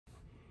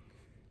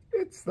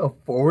It's the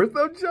 4th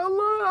of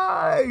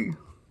July,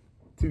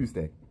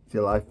 Tuesday,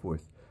 July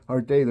 4th. Our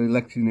daily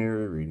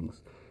lectionary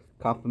readings.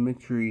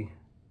 Complimentary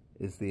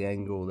is the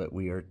angle that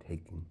we are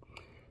taking.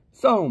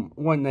 Psalm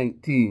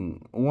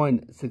 119,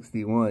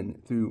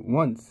 161 through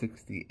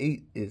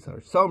 168 is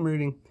our psalm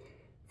reading.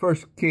 1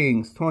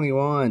 Kings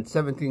 21,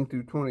 17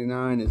 through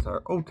 29 is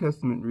our Old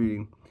Testament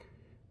reading.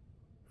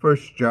 1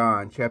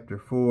 John chapter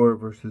 4,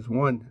 verses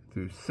 1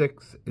 through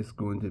 6 is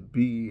going to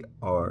be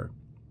our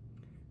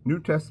New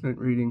Testament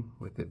reading.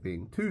 With it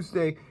being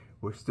Tuesday,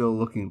 we're still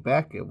looking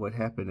back at what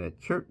happened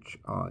at church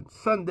on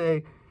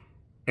Sunday,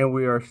 and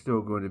we are still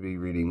going to be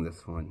reading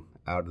this one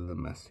out of the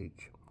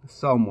Message.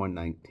 Psalm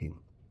 119.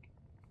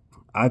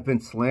 I've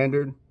been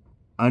slandered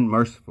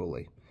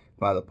unmercifully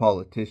by the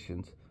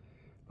politicians,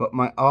 but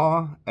my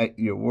awe at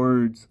your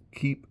words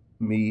keep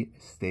me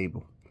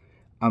stable.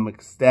 I'm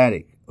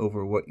ecstatic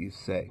over what you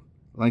say,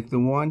 like the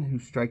one who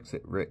strikes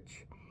it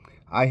rich.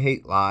 I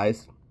hate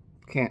lies,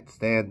 can't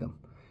stand them.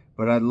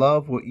 But I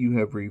love what you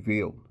have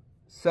revealed.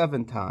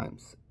 7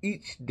 times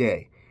each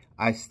day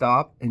I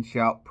stop and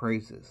shout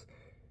praises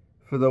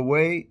for the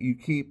way you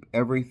keep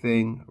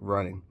everything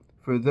running.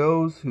 For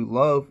those who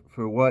love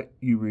for what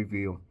you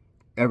reveal,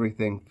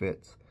 everything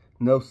fits.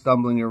 No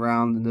stumbling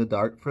around in the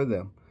dark for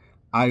them.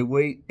 I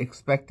wait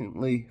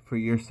expectantly for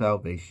your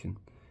salvation.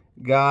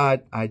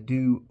 God, I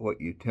do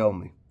what you tell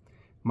me.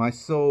 My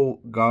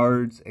soul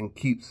guards and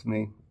keeps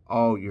me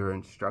all your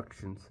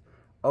instructions.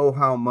 Oh,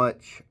 how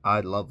much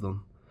I love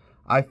them.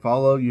 I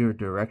follow your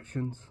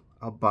directions,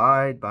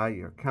 abide by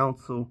your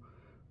counsel.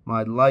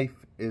 My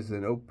life is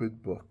an open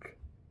book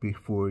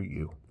before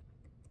you.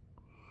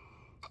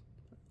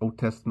 Old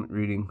Testament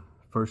reading,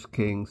 1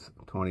 Kings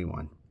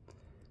 21.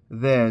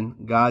 Then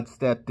God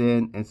stepped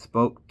in and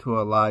spoke to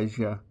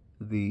Elijah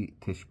the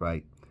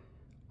Tishbite.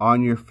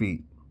 On your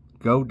feet,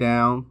 go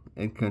down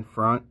and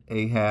confront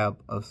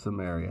Ahab of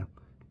Samaria,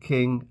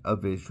 king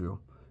of Israel.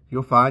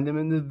 You'll find him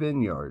in the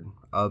vineyard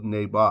of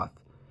Naboth.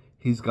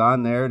 He's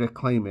gone there to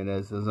claim it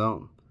as his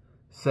own.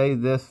 Say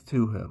this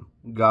to him,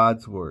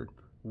 God's word.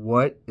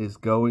 What is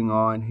going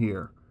on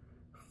here?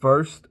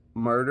 First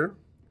murder,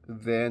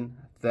 then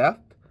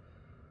theft.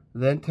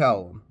 Then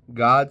tell him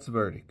God's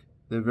verdict.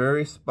 The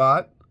very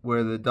spot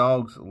where the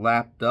dogs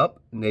lapped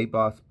up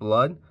Naboth's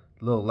blood,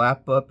 they'll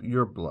lap up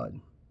your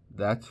blood.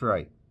 That's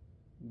right,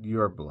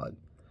 your blood.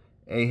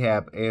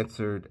 Ahab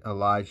answered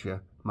Elijah,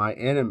 my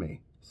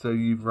enemy, so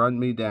you've run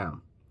me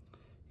down.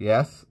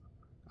 Yes,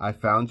 I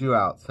found you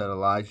out, said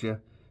Elijah,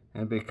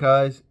 and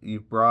because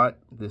you've brought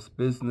this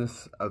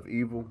business of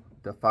evil,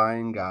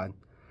 defying God,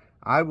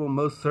 I will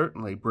most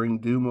certainly bring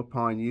doom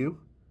upon you,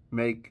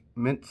 make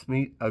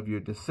mincemeat of your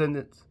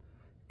descendants,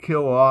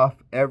 kill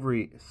off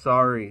every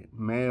sorry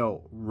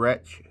male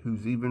wretch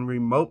who's even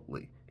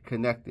remotely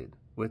connected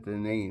with the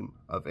name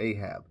of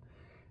Ahab.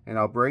 And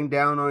I'll bring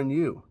down on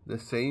you the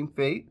same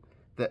fate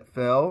that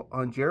fell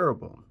on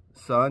Jeroboam,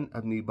 son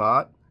of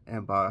Nebat,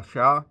 and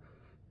Baasha,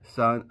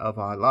 son of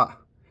Allah.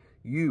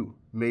 You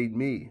made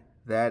me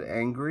that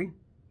angry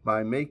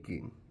by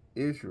making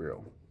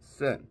Israel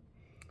sin.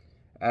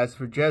 As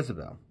for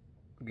Jezebel,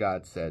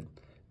 God said,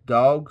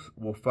 dogs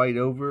will fight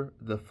over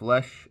the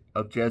flesh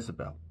of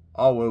Jezebel,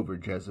 all over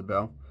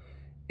Jezebel.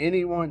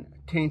 Anyone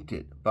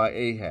tainted by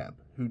Ahab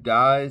who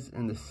dies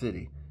in the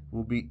city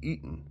will be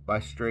eaten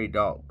by stray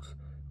dogs.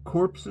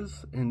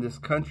 Corpses in this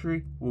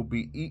country will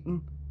be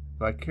eaten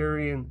by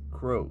carrion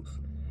crows.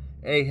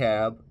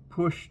 Ahab,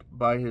 pushed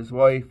by his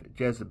wife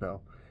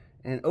Jezebel,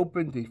 in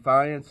open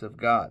defiance of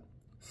God,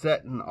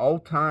 set an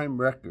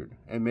all-time record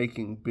in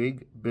making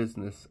big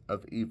business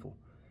of evil.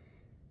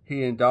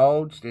 He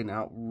indulged in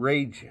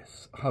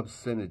outrageous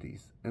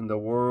obscenities in the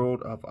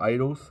world of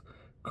idols,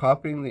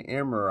 copying the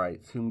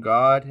Amorites whom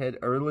God had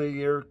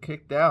earlier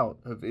kicked out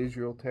of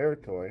Israel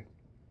territory.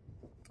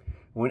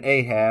 When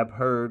Ahab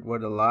heard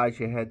what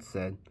Elijah had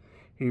said,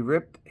 he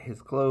ripped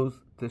his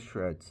clothes to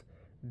shreds,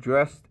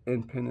 dressed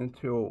in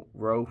penitent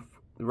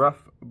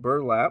rough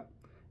burlap,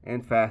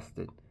 and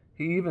fasted.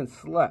 He even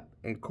slept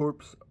in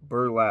corpse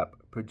burlap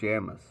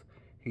pajamas.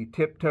 He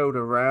tiptoed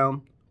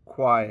around,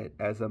 quiet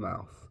as a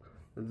mouse.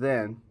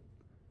 Then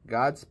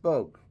God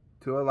spoke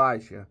to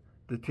Elijah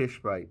the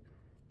Tishbite.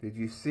 Did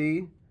you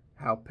see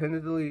how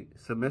penitently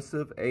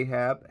submissive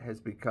Ahab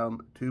has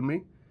become to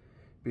me?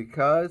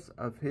 Because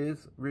of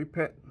his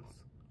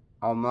repentance,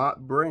 I'll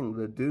not bring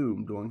the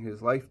doom during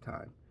his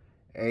lifetime.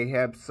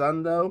 Ahab's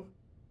son, though,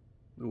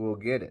 will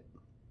get it.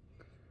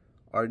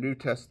 Our New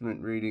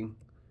Testament reading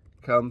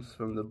comes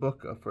from the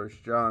book of 1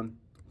 John,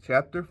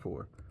 chapter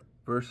 4,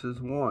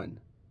 verses 1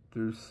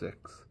 through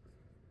 6.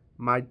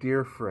 My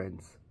dear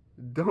friends,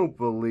 don't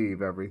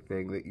believe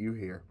everything that you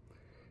hear.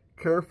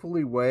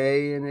 Carefully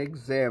weigh and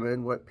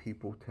examine what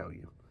people tell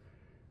you.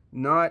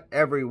 Not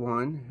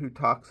everyone who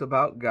talks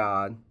about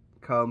God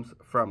comes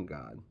from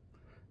God.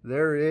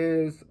 There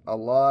is a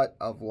lot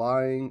of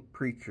lying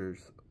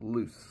preachers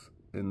loose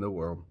in the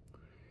world.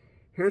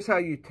 Here's how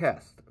you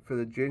test for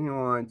the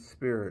genuine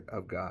Spirit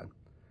of God.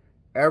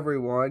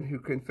 Everyone who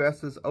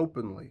confesses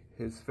openly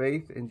his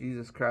faith in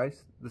Jesus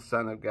Christ, the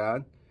Son of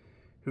God,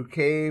 who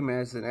came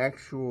as an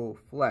actual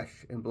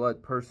flesh and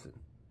blood person,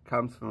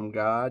 comes from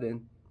God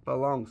and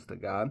belongs to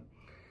God.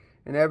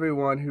 And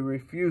everyone who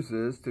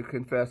refuses to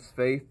confess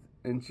faith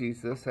in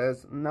Jesus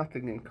has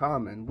nothing in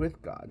common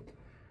with God.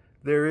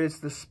 There is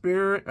the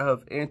spirit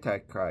of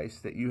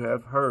Antichrist that you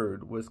have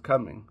heard was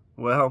coming.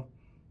 Well,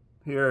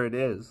 here it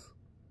is,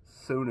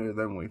 sooner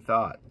than we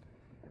thought.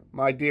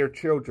 My dear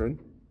children,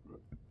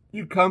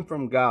 you come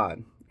from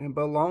God and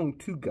belong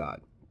to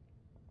God.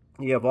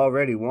 You have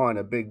already won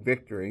a big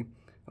victory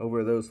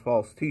over those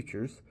false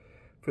teachers,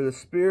 for the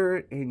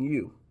spirit in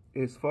you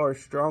is far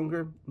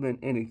stronger than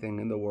anything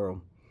in the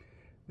world.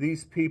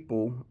 These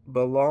people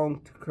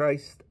belong to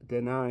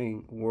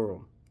Christ-denying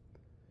world.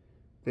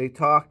 They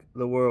talk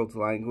the world's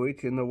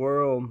language, and the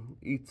world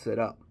eats it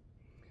up.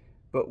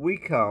 But we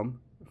come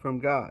from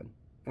God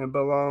and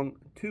belong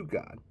to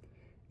God.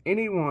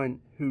 Anyone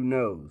who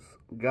knows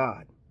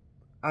God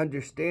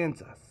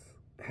understands us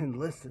and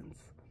listens.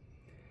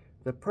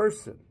 The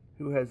person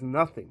who has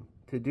nothing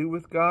to do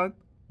with God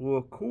will,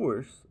 of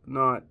course,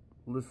 not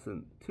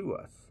listen to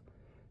us.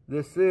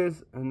 This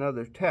is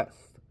another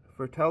test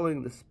for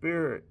telling the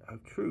spirit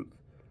of truth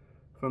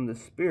from the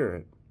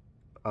spirit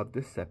of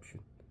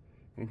deception.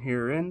 And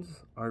here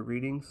ends our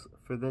readings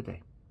for the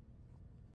day.